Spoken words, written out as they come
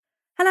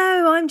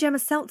Hello, I'm Gemma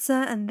Seltzer,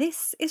 and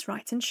this is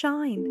Write and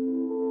Shine.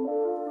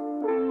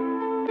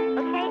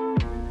 Okay.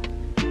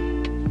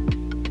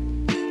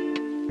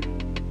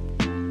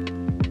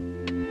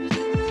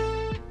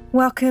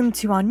 Welcome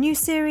to our new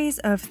series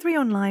of 3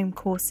 online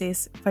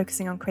courses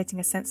focusing on creating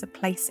a sense of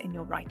place in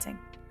your writing.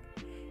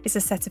 It's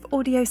a set of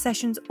audio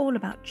sessions all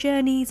about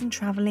journeys and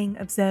travelling,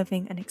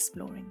 observing and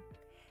exploring.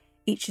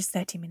 Each is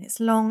 30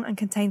 minutes long and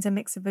contains a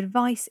mix of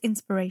advice,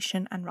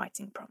 inspiration and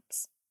writing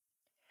prompts.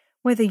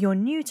 Whether you're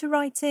new to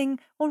writing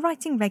or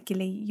writing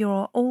regularly,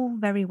 you're all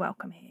very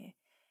welcome here.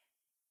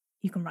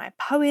 You can write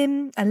a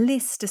poem, a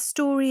list, a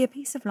story, a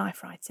piece of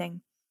life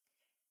writing.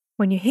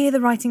 When you hear the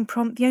writing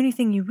prompt, the only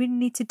thing you really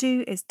need to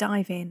do is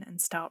dive in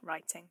and start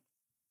writing.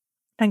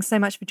 Thanks so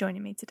much for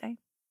joining me today.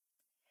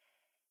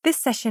 This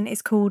session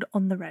is called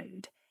On the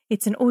Road.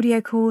 It's an audio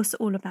course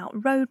all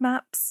about road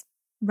maps,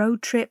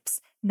 road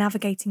trips,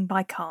 navigating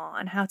by car,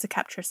 and how to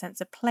capture a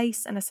sense of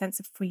place and a sense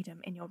of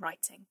freedom in your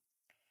writing.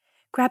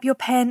 Grab your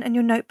pen and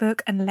your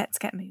notebook and let's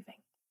get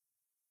moving.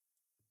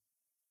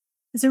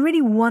 There's a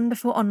really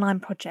wonderful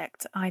online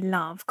project I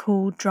love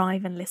called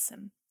Drive and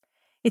Listen.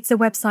 It's a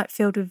website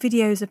filled with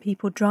videos of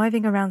people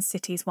driving around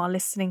cities while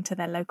listening to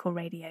their local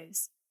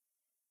radios.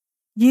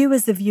 You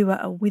as the viewer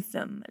are with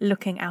them,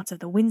 looking out of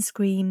the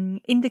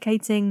windscreen,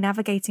 indicating,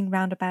 navigating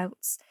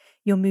roundabouts.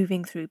 You're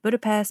moving through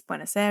Budapest,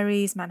 Buenos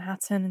Aires,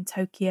 Manhattan and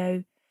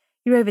Tokyo.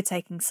 You're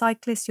overtaking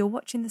cyclists, you're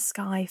watching the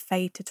sky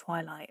fade to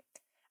twilight,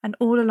 and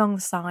all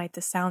alongside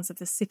the sounds of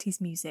the city's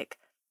music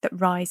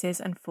that rises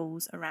and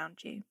falls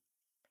around you.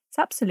 It's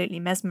absolutely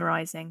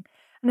mesmerising.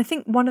 And I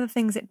think one of the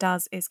things it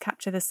does is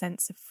capture the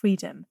sense of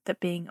freedom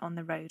that being on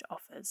the road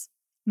offers.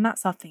 And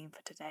that's our theme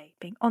for today,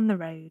 being on the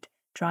road,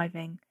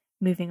 driving,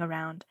 moving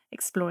around,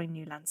 exploring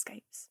new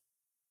landscapes.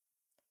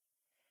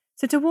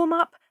 So to warm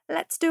up,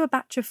 let's do a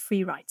batch of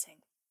free writing.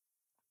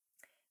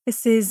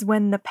 This is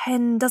when the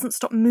pen doesn't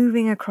stop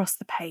moving across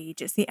the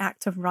page. It's the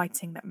act of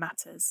writing that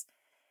matters.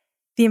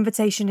 The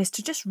invitation is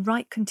to just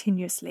write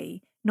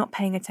continuously, not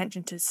paying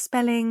attention to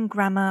spelling,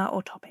 grammar,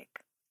 or topic.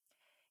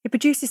 It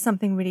produces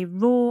something really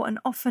raw and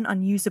often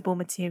unusable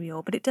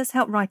material, but it does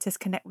help writers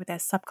connect with their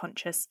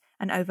subconscious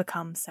and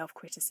overcome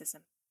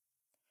self-criticism.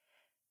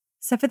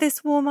 So for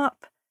this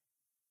warm-up,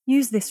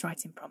 use this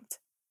writing prompt.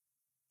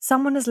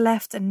 Someone has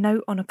left a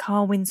note on a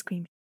car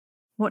windscreen.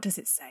 What does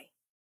it say?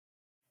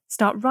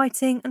 Start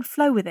writing and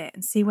flow with it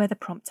and see where the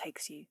prompt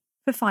takes you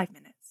for 5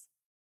 minutes.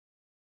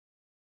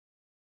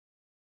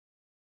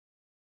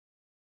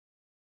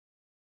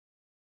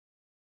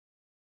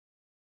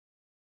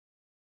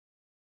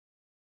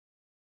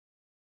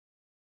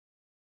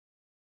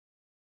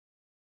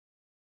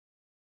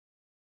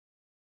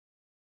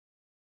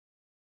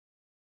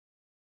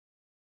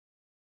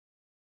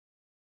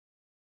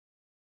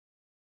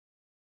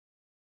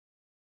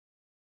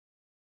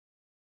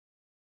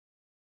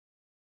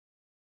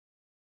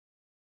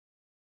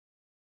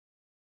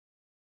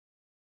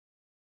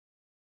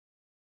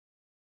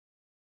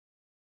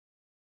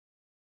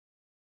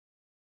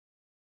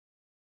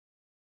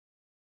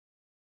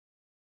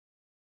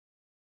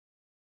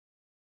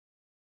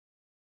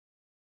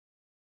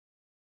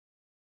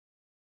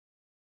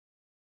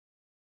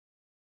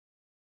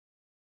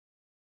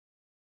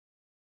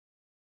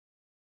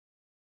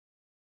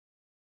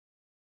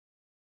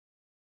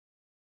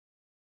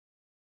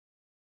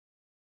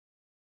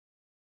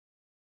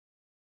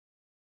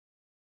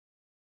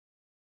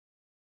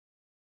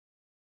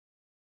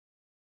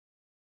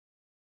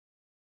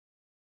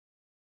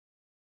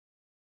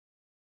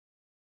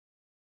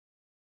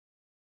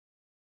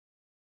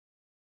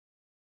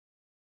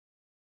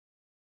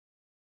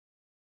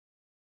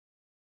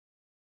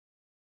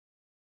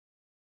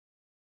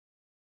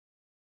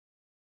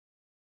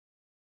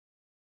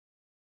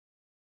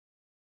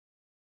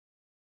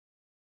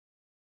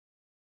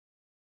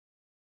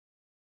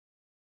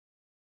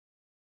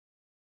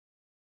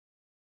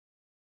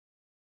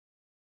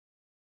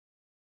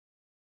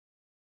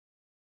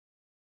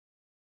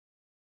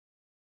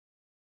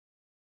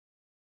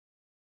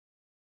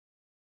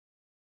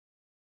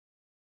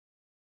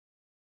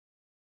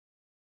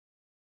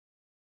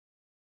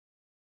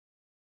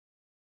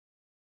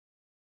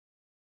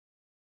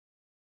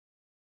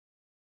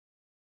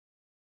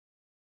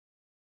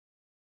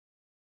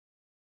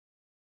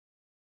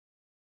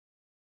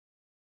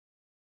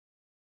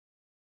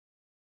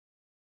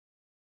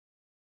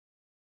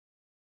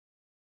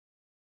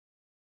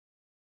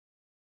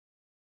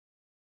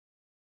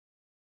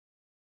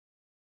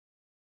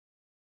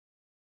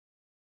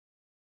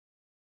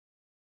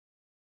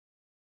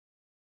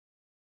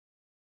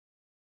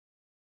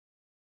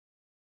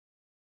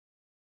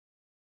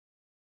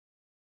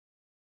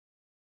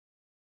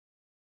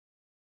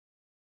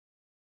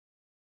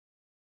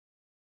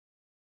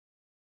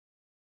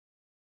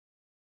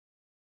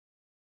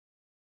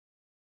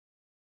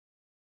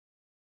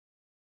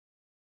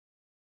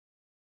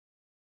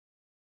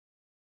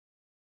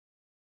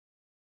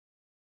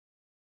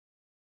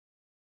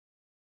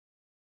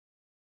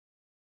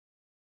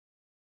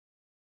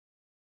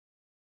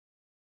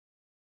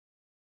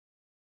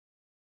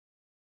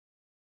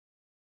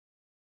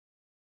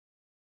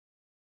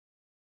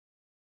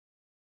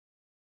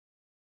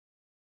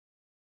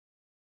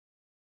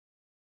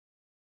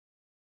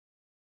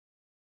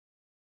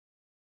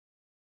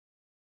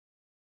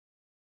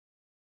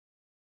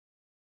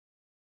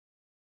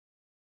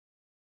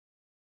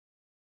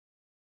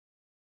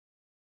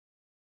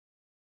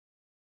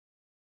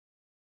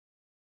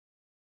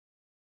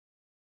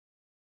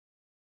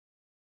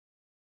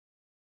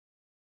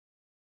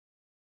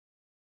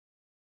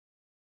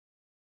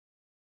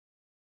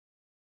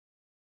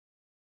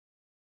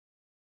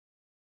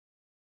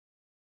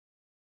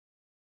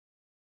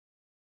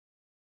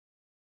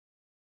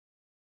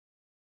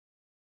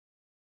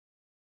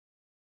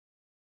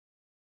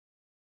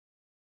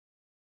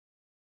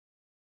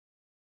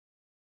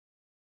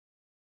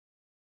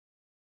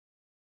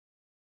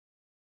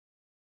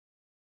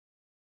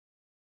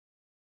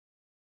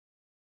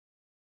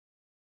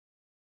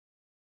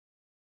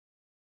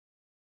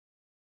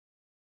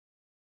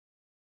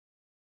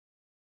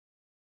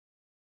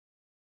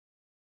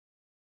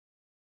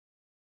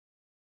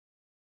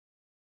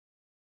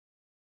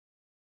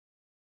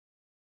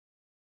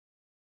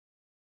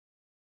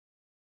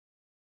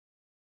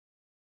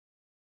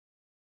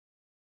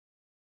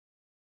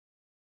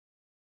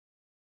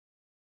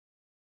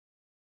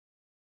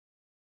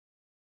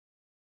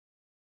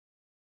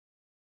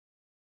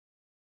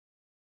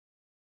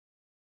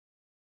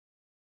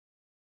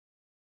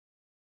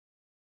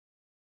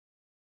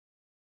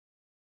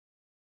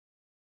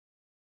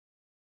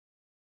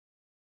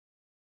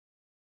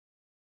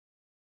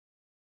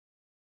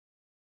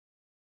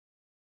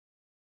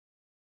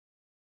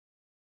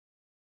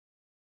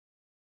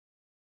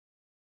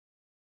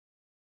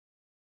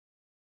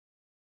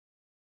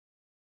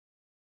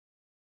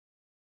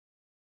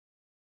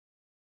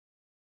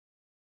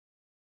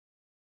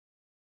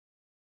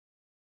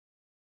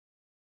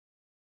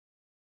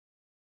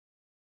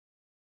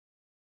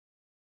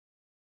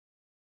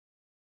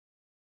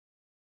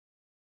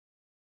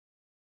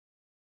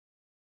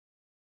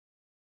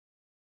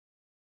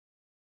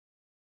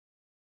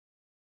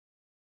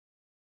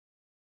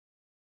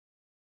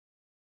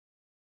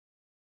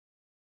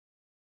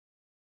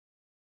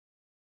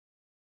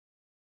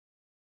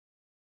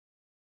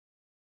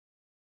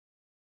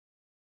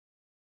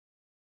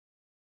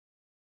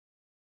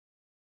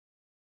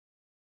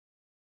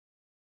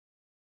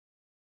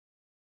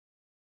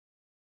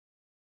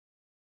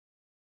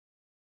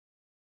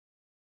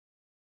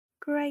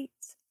 Great.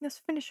 Let's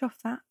finish off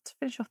the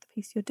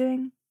piece you're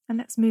doing, and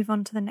let's move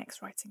on to the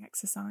next writing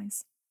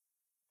exercise.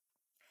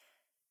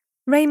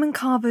 Raymond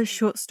Carver's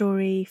short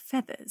story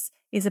Feathers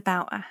is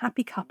about a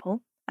happy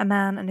couple, a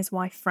man and his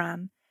wife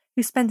Fran,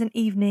 who spend an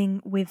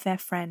evening with their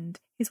friend,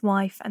 his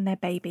wife and their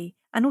baby,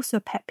 and also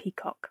a pet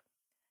peacock.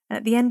 And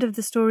at the end of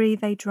the story,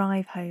 they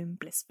drive home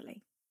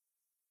blissfully.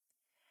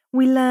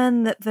 We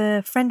learn that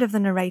the friend of the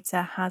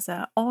narrator has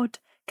an odd,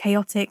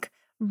 chaotic,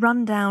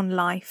 run-down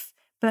life,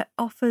 but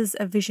offers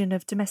a vision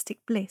of domestic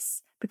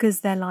bliss because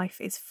their life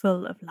is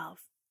full of love.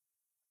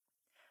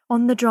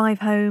 On the drive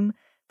home,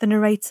 the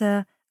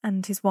narrator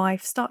and his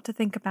wife start to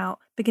think about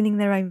beginning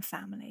their own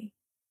family,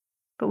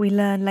 but we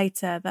learn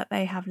later that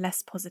they have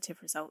less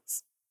positive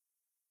results.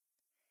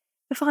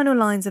 The final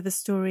lines of the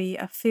story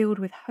are filled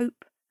with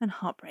hope and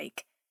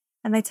heartbreak,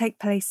 and they take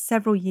place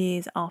several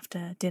years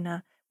after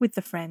dinner with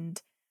the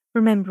friend,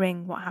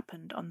 remembering what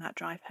happened on that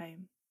drive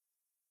home.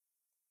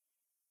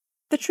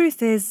 The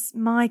truth is,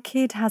 my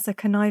kid has a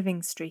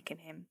conniving streak in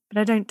him, but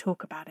I don't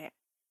talk about it,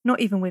 not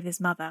even with his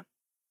mother,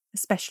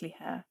 especially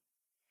her.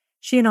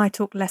 She and I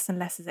talk less and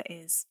less as it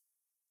is.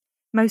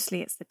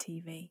 Mostly it's the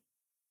TV.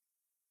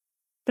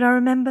 But I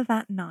remember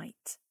that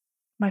night,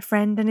 my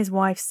friend and his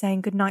wife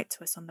saying goodnight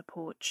to us on the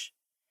porch.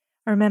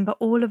 I remember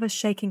all of us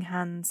shaking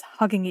hands,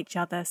 hugging each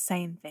other,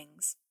 saying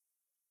things.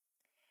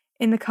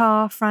 In the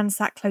car, Fran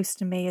sat close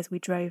to me as we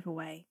drove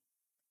away.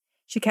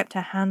 She kept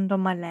her hand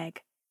on my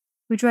leg.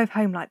 We drove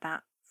home like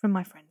that from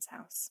my friend's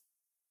house.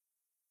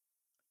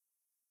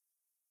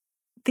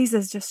 These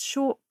are just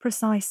short,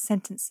 precise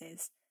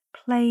sentences,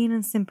 plain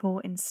and simple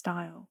in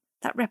style,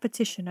 that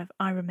repetition of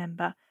I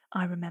remember,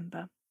 I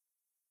remember.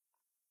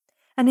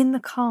 And in the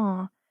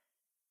car,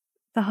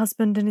 the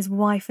husband and his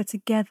wife are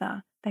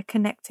together, they're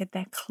connected,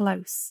 they're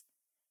close.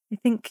 I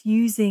think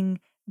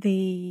using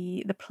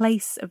the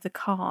place of the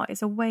car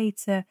is a way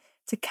to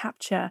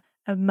capture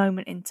a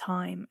moment in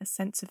time, a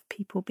sense of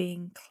people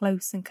being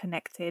close and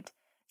connected,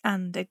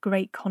 and a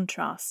great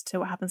contrast to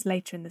what happens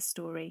later in the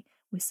story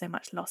with so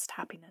much lost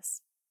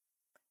happiness.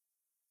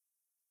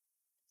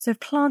 So I've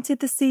planted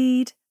the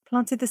seed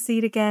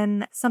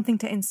again, something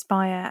to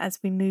inspire as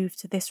we move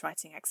to this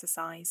writing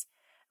exercise.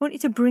 I want you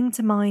to bring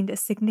to mind a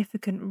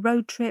significant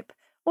road trip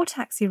or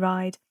taxi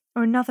ride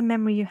or another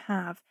memory you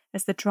have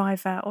as the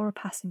driver or a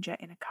passenger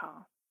in a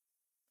car.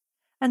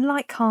 And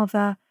like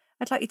Carver,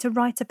 I'd like you to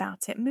write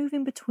about it,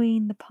 moving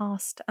between the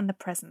past and the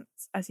present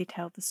as you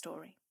tell the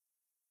story.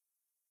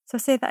 So I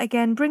say that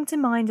again, bring to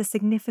mind a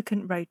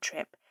significant road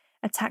trip,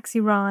 a taxi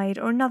ride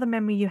or another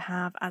memory you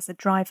have as a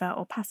driver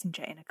or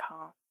passenger in a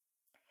car.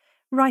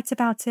 Write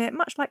about it,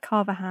 much like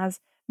Carver has,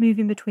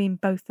 moving between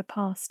both the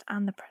past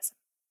and the present.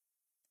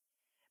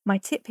 My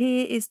tip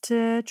here is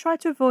to try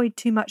to avoid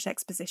too much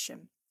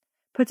exposition.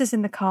 Put us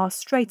in the car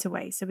straight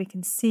away so we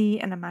can see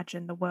and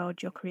imagine the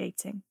world you're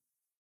creating.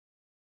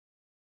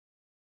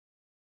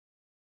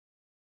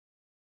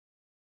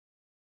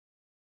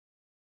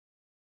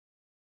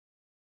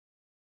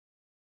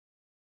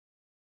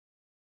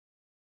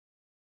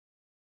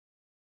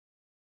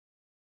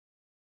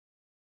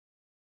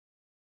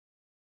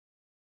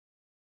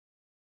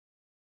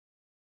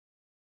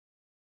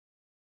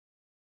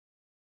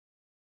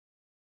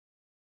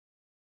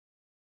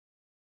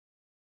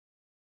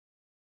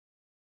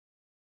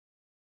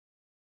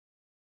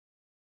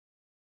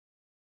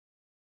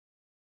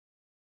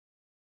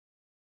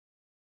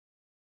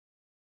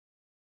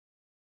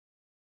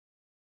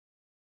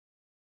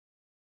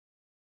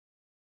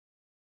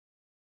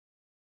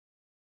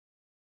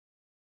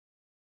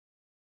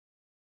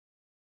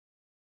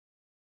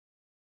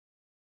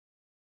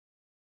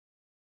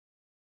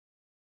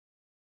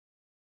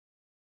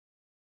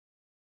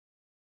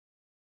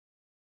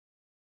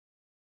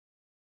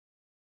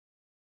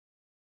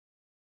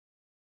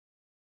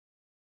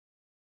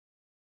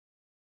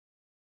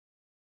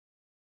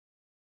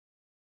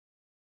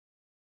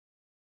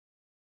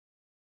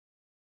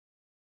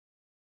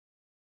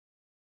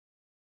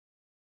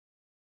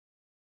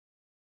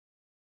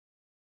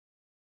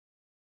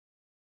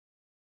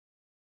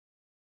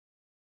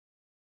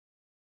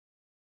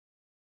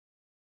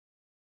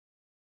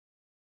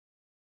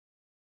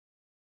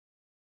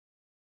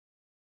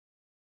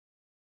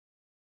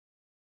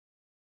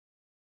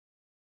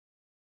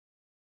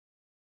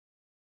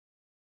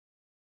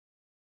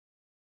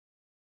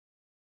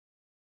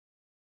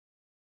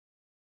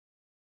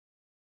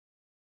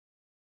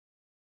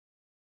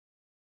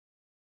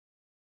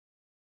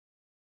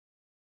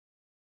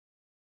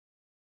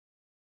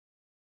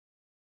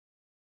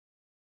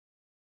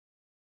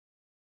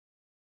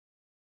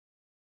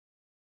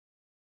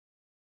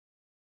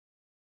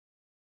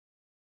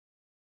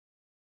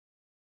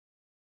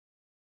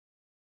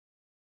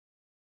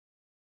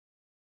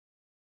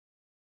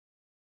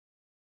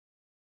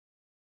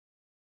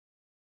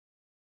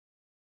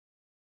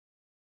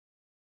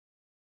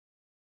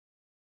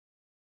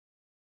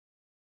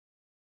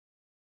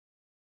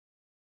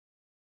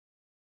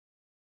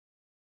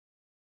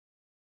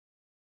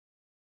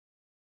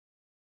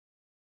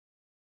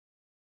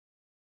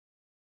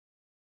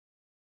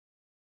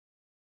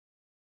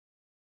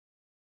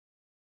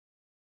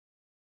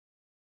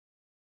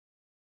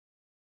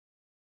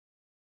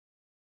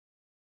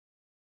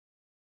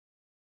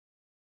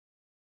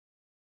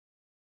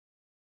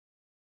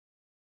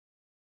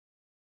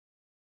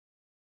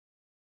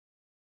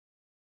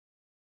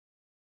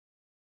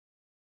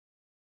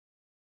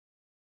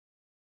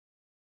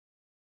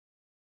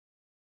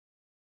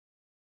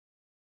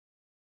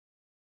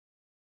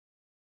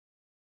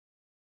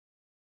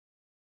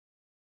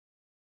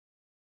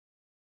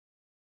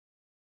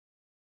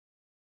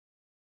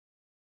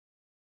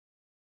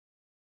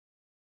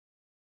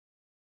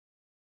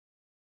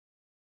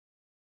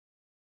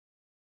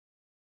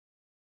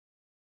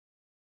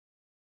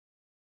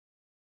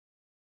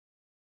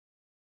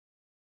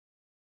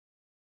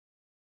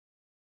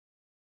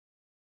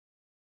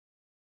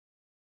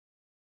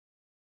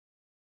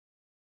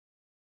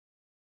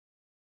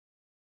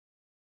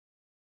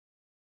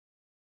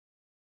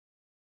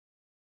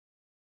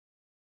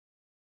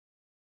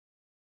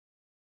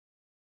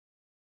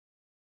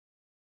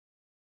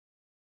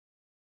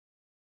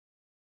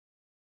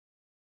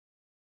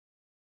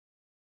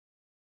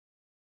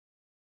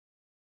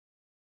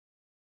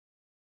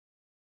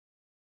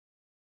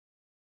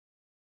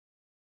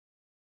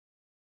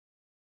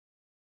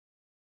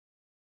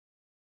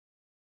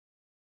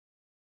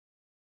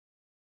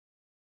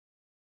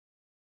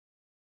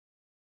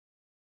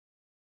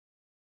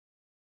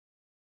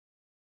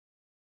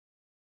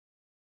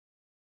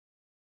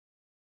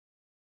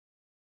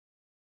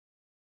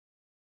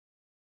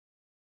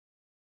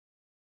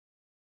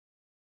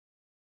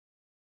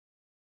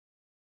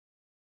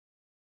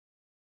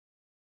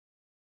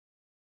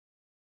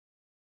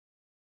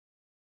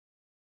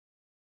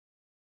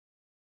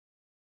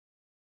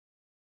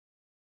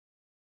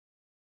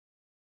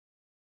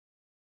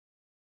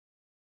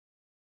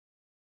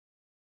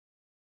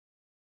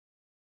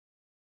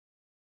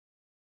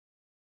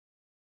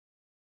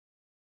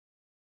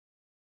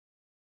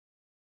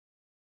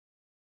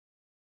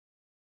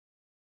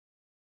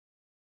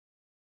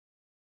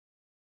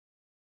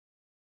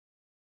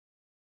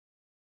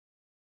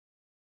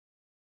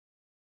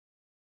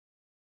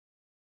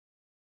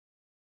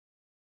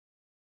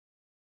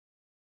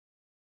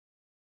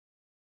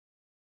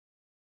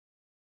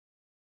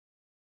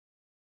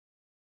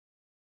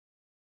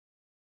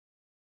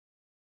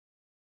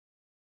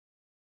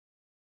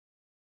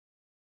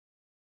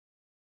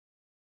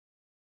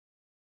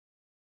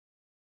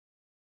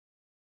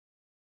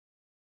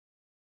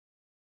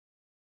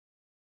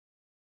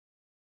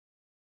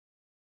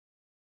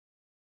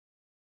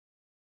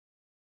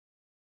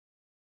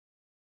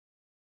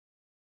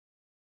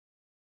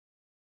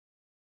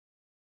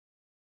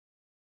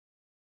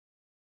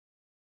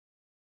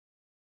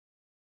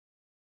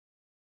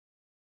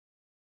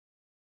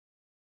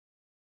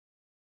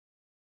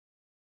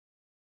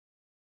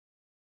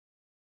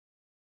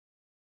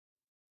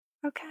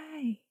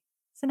 Okay,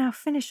 so now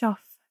finish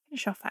off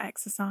that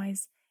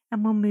exercise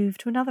and we'll move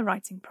to another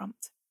writing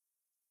prompt.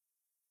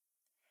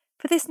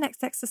 For this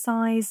next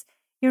exercise,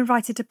 you're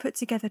invited to put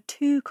together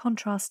two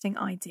contrasting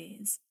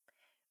ideas.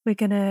 We're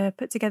going to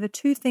put together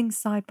two things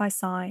side by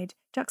side,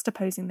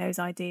 juxtaposing those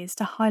ideas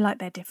to highlight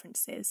their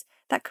differences.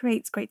 That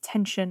creates great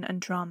tension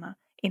and drama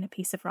in a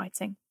piece of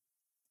writing.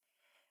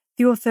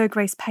 The author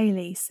Grace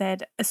Paley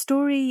said, "A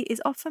story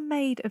is often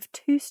made of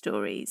two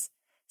stories.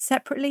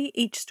 Separately,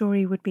 each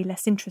story would be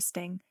less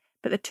interesting,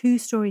 but the two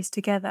stories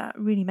together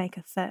really make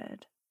a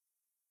third."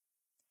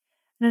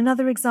 And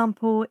another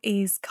example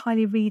is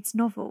Kylie Reid's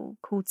novel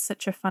called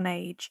Such a Fun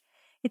Age.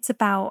 It's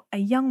about a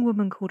young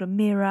woman called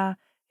Amira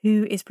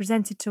who is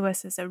presented to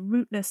us as a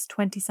rootless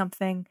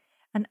 20-something,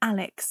 and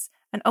Alex,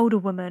 an older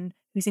woman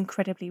who's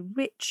incredibly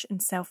rich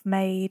and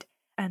self-made,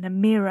 and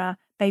Amira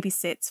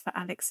babysits for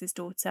Alex's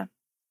daughter.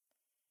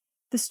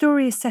 The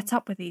story is set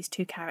up with these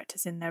two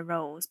characters in their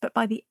roles, but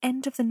by the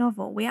end of the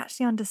novel, we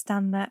actually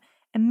understand that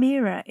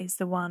Amira is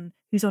the one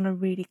who's on a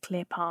really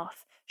clear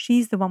path.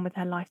 She's the one with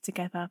her life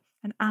together,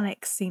 and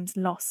Alex seems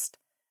lost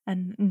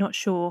and not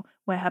sure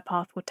where her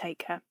path will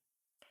take her.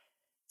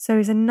 So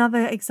it's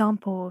another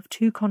example of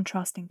two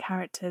contrasting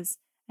characters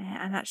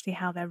and actually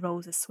how their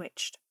roles are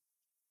switched.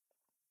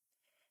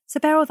 So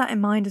bear all that in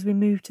mind as we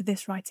move to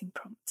this writing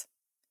prompt.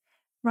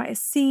 Write a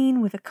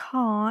scene with a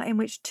car in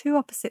which two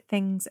opposite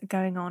things are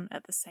going on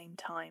at the same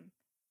time.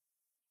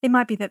 It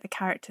might be that the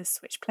characters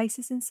switch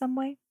places in some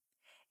way.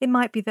 It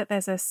might be that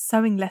there's a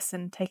sewing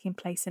lesson taking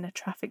place in a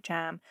traffic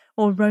jam,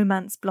 or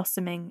romance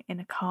blossoming in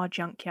a car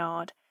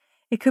junkyard.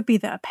 It could be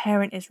that a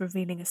parent is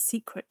revealing a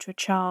secret to a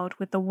child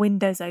with the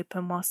windows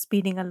open while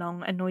speeding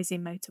along a noisy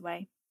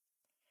motorway.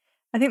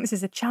 I think this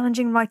is a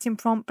challenging writing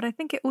prompt, but I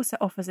think it also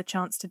offers a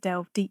chance to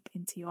delve deep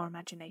into your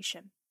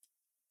imagination.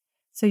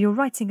 So you're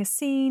writing a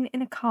scene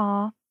in a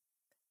car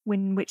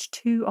in which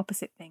two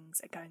opposite things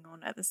are going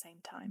on at the same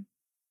time.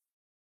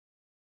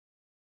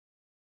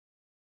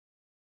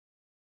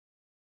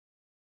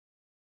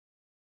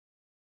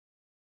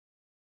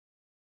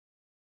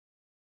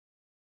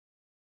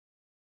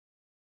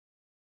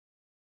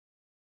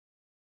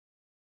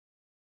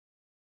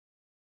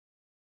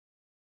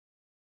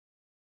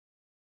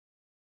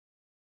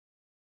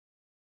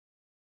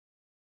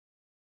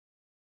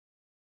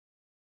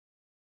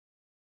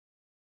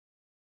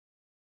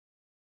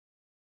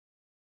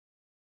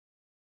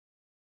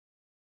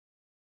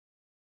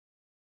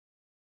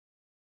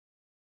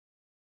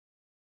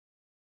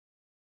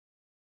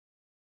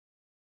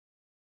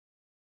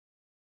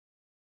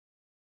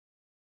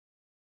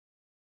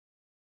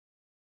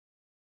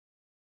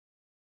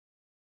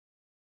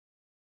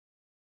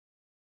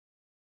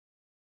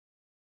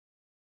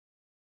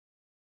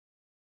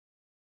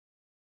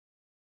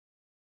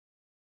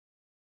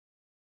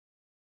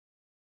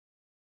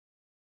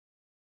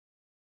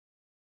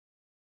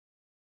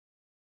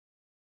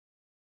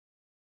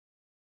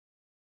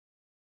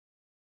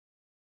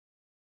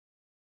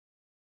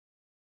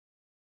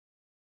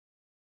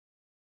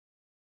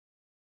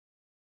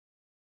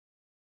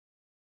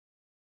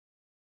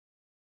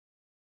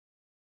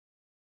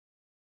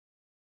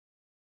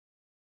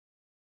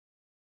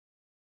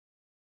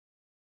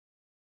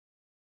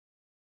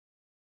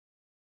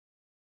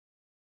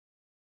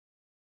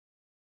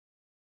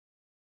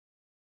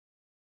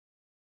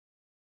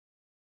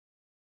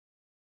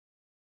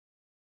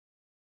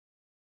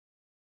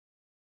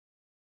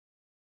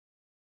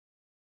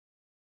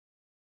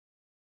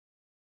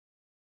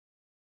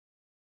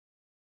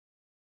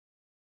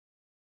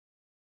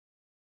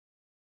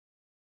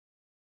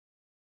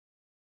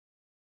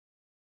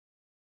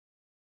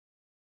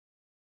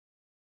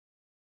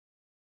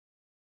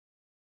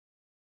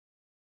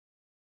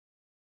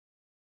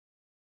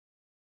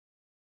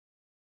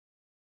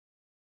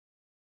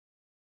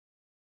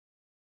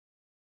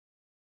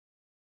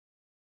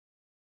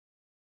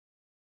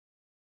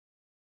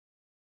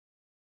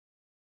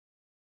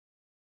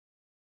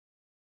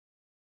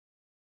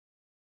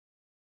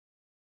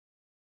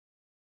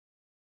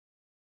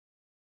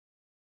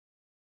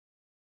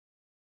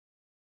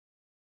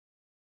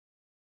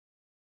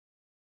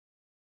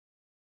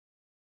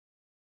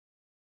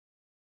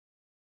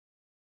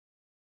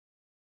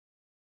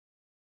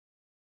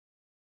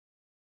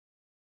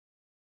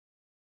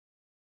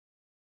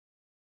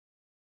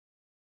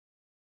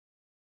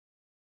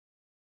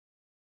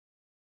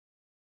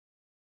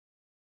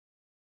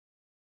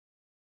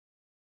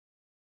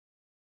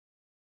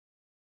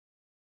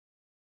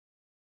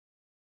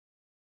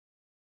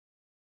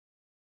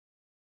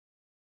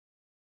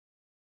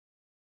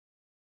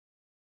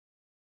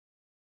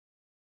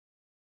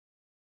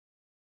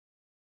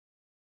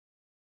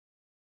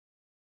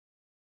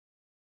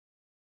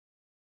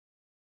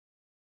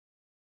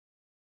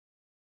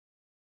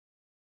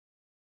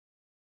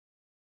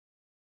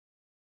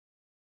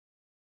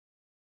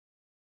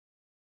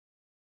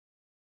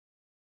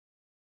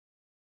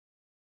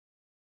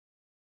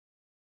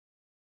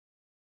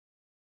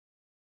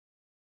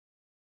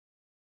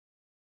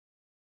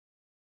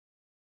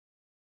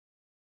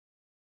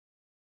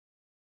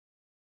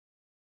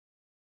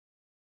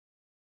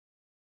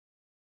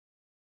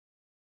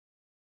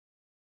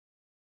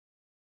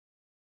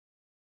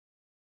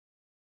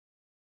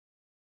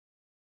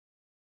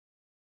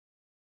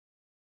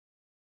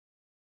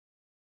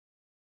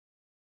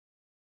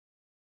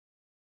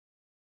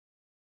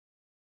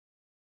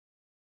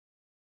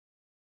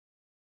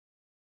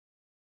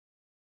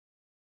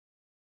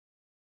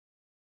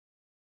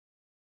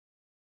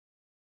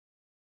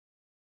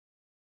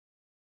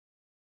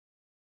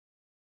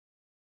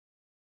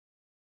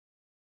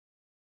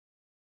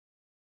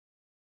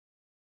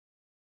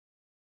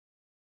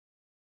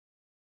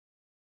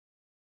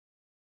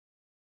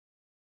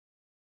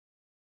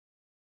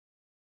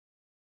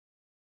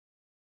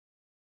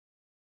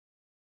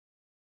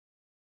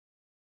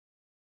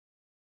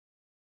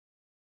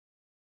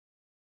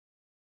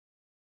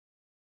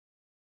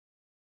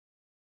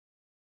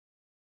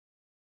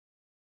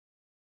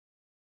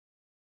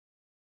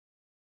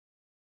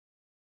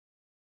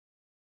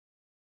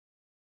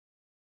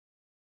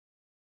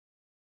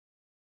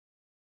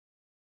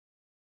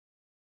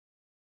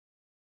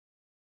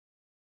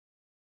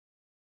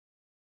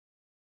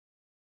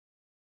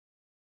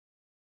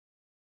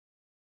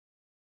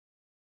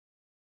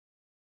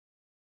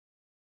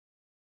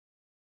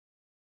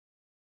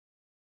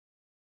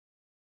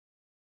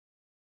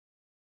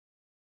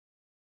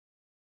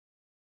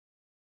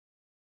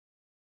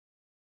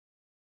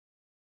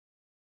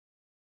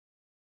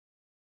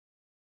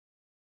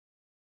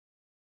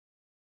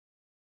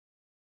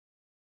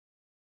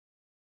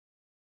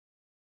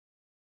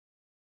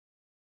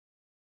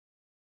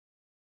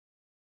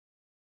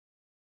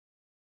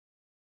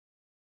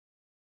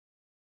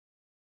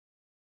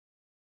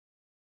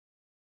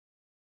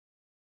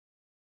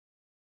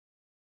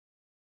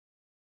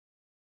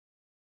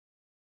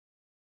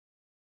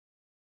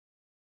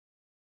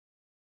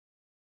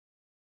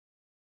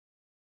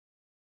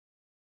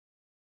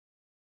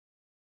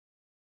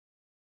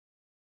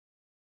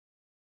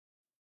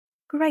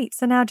 Great,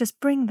 so now just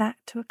bring that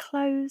to a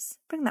close,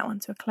 bring that one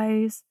to a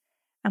close,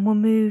 and we'll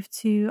move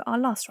to our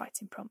last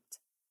writing prompt.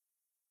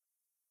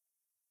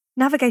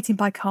 Navigating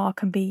by car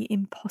can be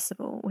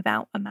impossible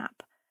without a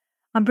map.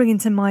 I'm bringing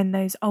to mind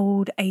those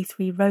old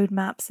A3 road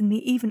maps and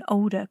the even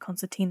older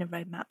concertina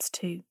road maps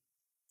too.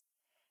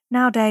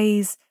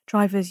 Nowadays,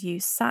 drivers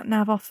use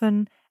sat-nav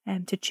often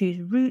to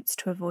choose routes,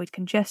 to avoid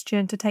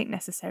congestion, to take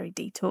necessary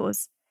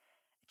detours.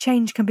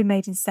 Change can be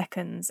made in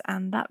seconds,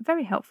 and that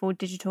very helpful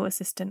digital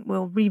assistant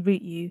will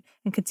reroute you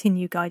and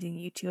continue guiding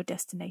you to your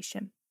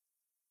destination.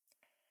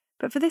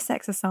 But for this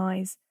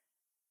exercise,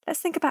 let's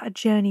think about a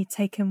journey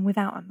taken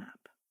without a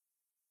map.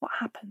 What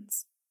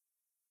happens?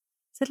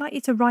 So I'd like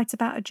you to write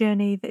about a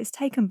journey that is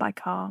taken by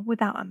car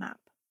without a map.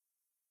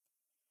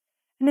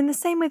 And in the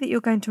same way that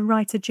you're going to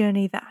write a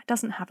journey that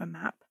doesn't have a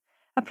map,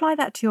 apply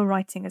that to your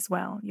writing as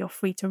well. You're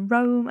free to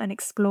roam and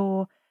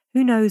explore.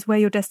 Who knows where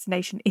your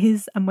destination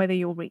is and whether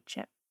you'll reach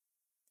it.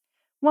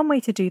 One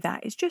way to do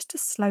that is just to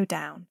slow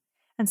down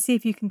and see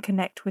if you can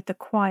connect with the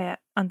quiet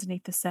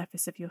underneath the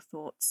surface of your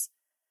thoughts.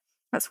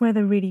 That's where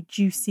the really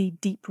juicy,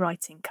 deep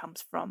writing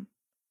comes from.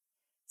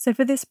 So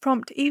for this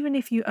prompt, even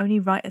if you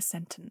only write a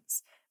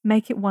sentence,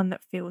 make it one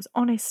that feels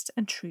honest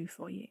and true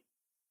for you.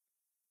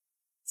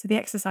 So the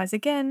exercise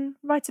again,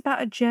 write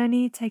about a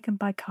journey taken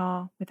by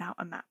car without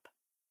a map.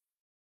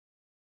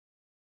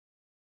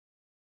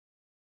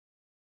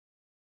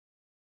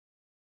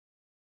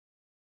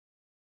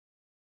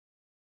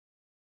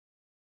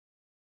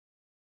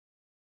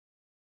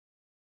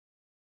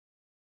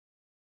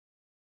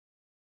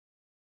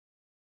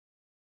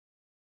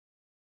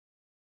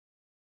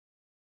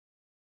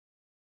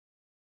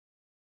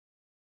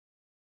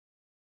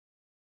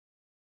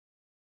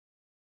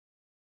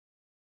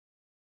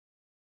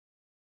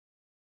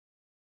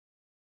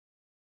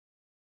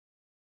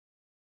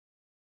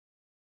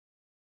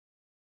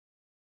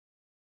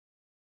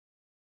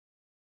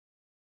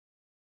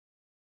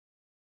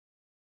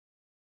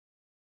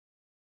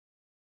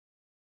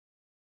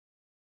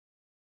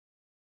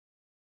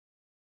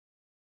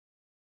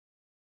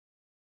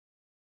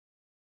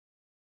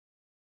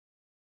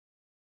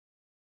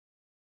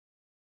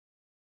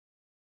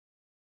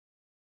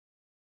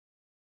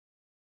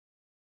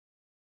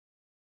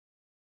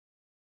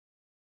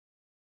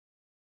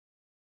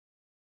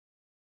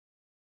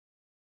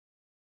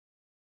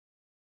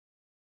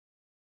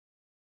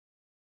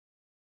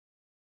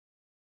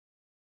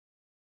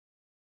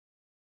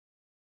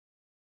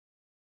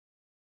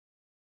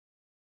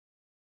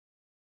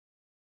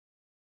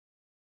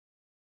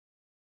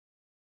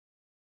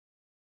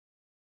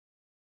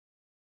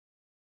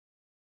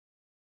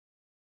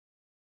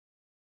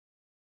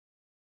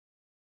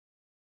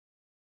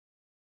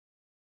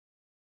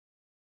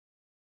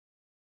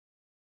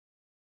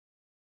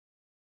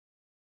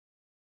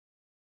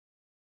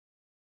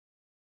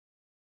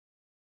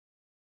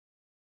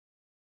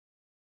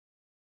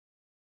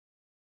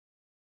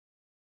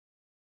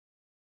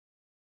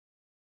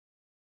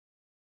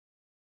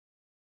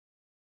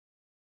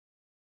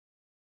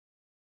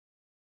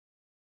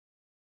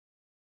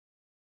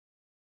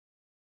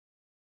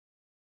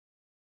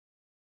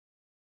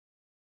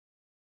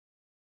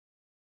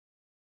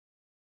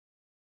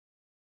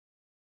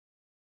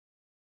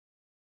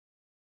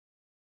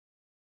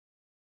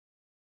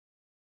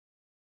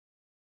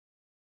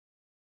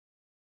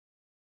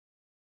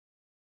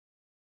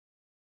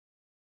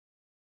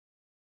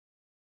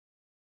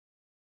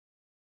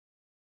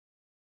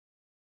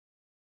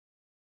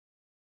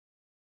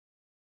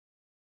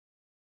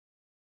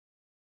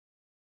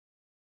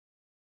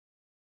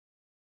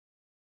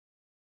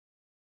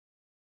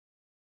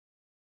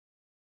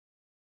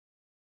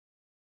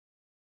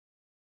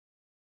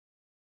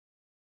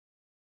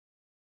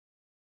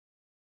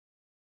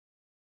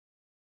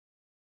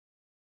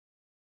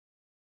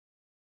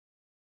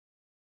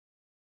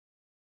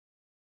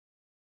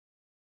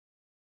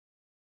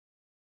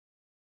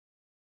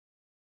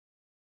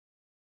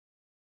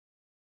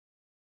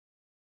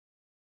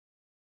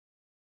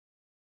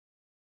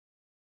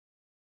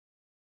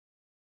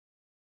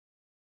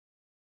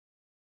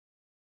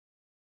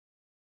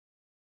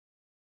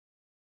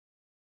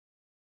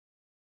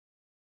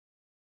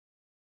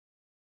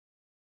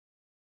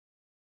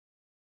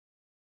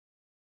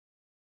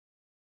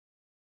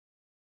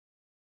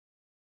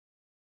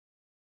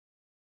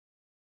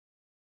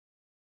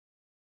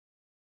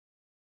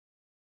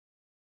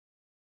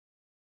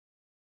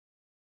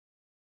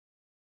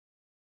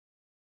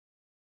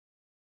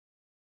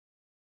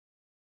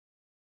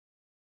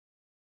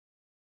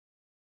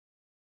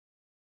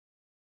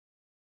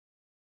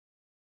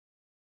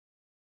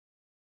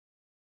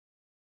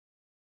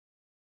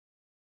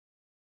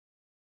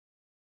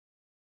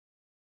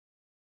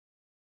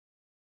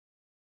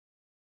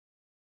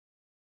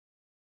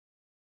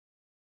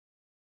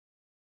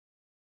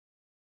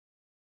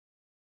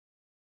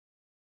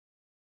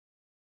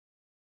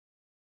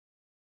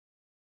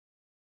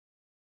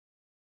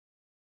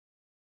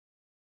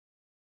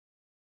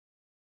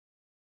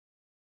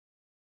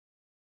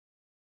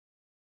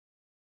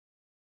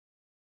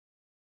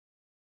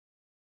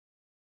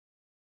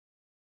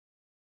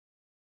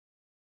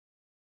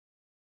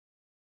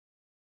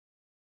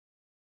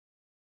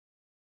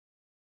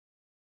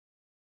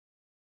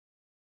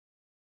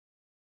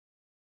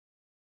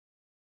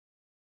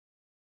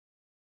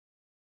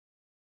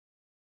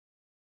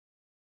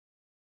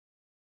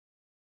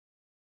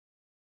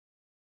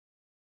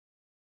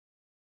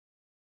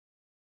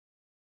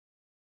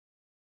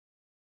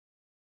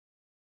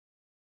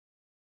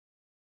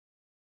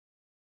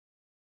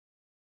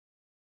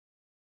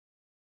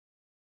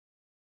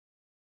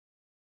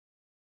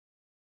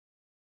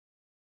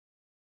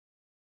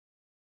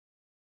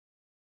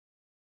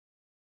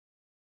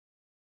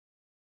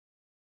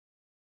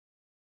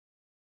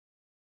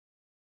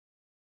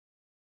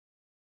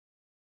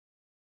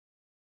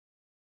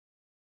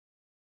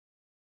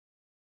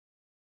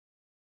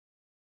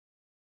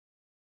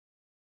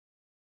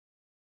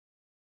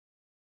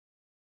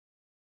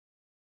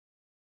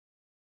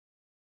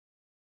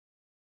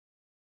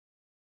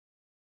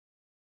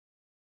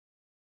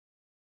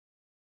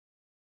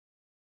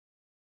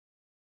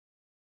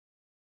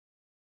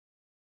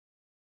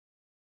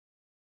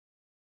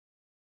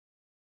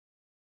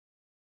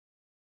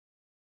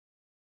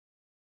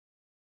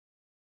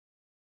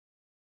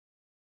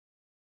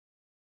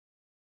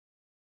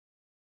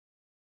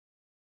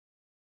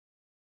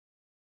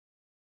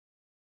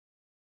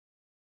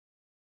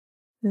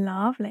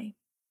 Lovely.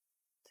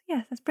 So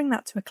yeah, let's bring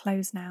that to a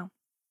close now.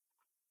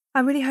 I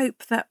really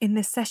hope that in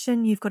this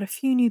session you've got a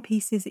few new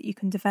pieces that you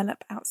can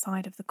develop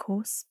outside of the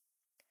course.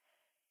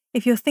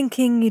 If you're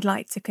thinking you'd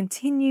like to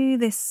continue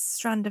this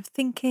strand of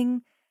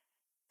thinking,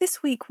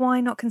 this week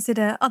why not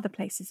consider other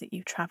places that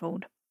you've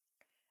travelled?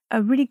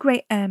 A really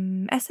great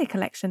essay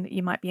collection that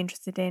you might be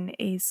interested in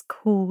is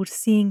called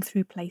Seeing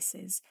Through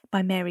Places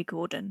by Mary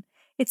Gordon.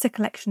 It's a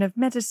collection of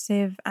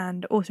meditative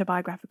and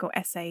autobiographical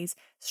essays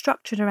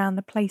structured around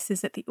the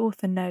places that the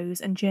author knows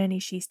and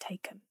journeys she's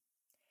taken.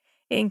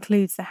 It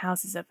includes the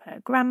houses of her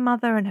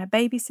grandmother and her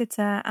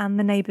babysitter and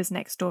the neighbours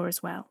next door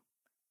as well.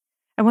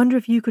 I wonder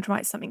if you could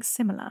write something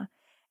similar,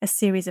 a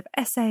series of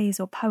essays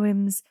or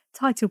poems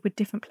titled with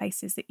different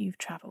places that you've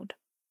travelled.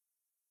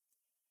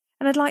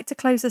 And I'd like to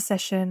close the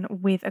session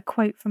with a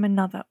quote from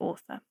another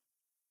author.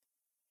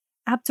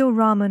 Abdul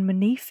Rahman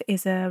Munif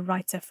is a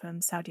writer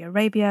from Saudi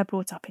Arabia,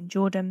 brought up in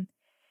Jordan.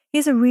 He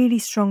has a really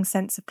strong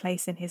sense of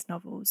place in his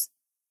novels.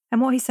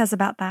 And what he says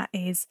about that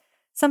is,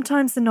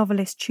 sometimes the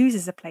novelist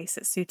chooses a place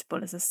that's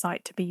suitable as a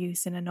site to be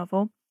used in a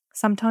novel.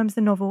 Sometimes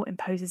the novel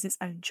imposes its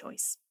own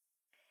choice.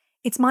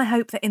 It's my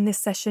hope that in this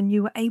session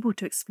you were able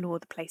to explore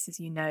the places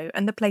you know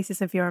and the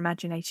places of your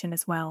imagination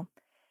as well.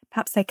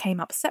 Perhaps they came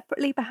up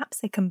separately, perhaps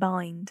they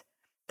combined.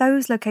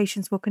 Those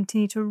locations will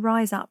continue to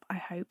rise up, I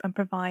hope, and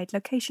provide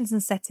locations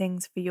and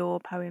settings for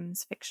your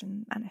poems,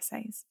 fiction, and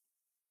essays.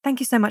 Thank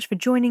you so much for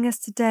joining us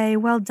today.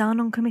 Well done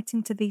on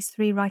committing to these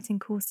 3 writing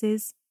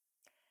courses.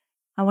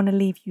 I want to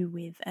leave you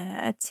with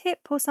a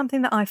tip or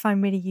something that I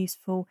find really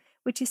useful,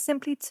 which is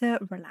simply to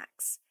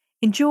relax.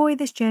 Enjoy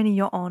this journey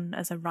you're on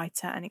as a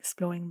writer and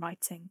exploring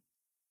writing.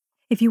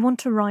 If you want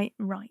to write,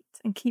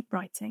 and keep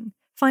writing.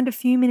 Find a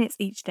few minutes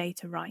each day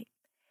to write.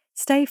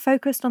 Stay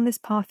focused on this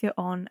path you're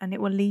on and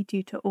it will lead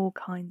you to all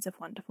kinds of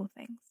wonderful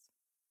things.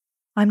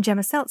 I'm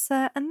Gemma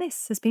Seltzer and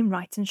this has been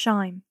Write and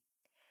Shine.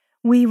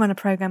 We run a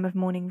programme of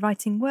morning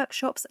writing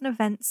workshops and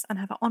events and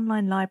have an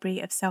online library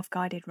of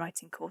self-guided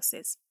writing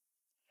courses.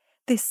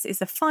 This is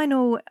the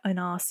final in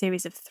our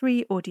series of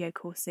 3 audio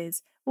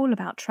courses, all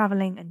about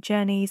travelling and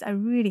journeys. I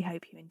really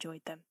hope you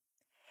enjoyed them.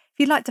 If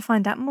you'd like to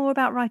find out more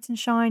about Write and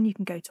Shine, you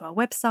can go to our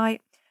website,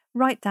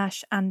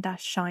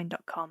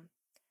 write-and-shine.com.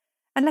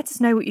 And let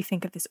us know what you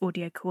think of this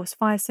audio course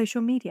via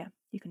social media.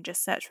 You can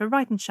just search for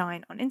Write and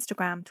Shine on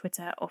Instagram,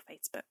 Twitter, or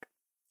Facebook.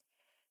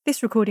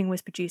 This recording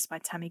was produced by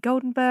Tammy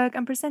Goldenberg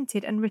and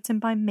presented and written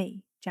by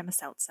me, Gemma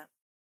Seltzer.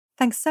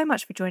 Thanks so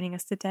much for joining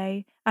us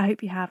today. I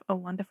hope you have a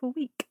wonderful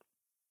week.